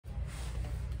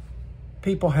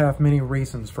People have many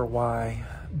reasons for why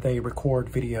they record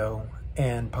video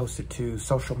and post it to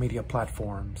social media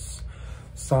platforms.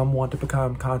 Some want to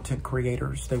become content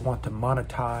creators, they want to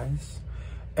monetize,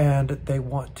 and they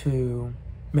want to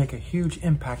make a huge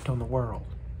impact on the world.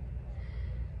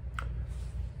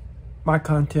 My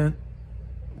content,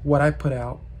 what I put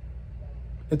out,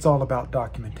 it's all about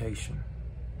documentation.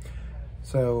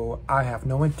 So I have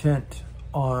no intent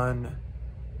on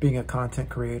being a content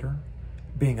creator,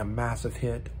 being a massive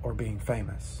hit, or being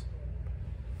famous.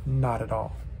 Not at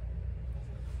all.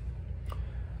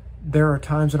 There are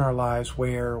times in our lives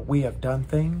where we have done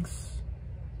things,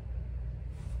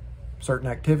 certain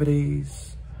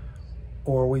activities,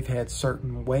 or we've had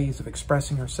certain ways of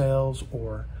expressing ourselves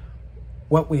or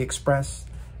what we express,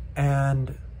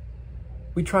 and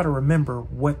we try to remember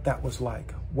what that was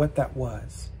like, what that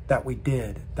was, that we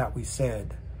did, that we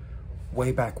said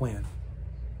way back when.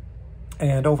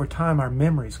 And over time, our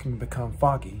memories can become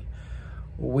foggy.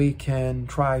 We can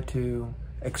try to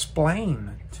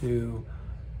explain to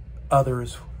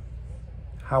others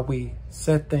how we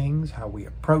said things, how we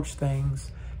approached things,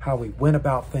 how we went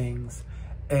about things,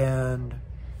 and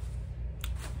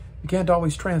you can't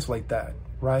always translate that,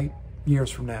 right?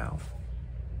 Years from now,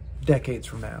 decades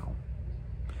from now.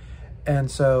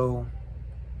 And so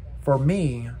for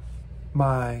me,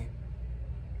 the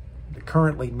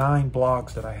currently 9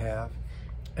 blogs that I have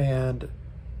and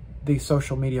these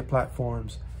social media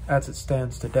platforms as it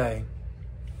stands today,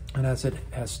 and as it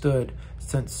has stood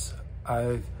since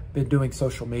I've been doing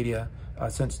social media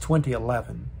since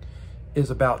 2011, is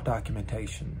about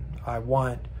documentation. I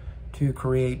want to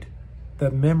create the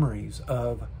memories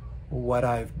of what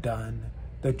I've done,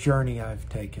 the journey I've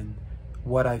taken,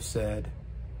 what I've said,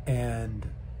 and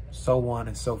so on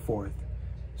and so forth.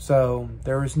 So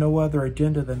there is no other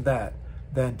agenda than that,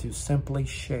 than to simply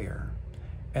share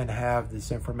and have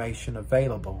this information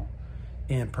available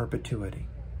in perpetuity.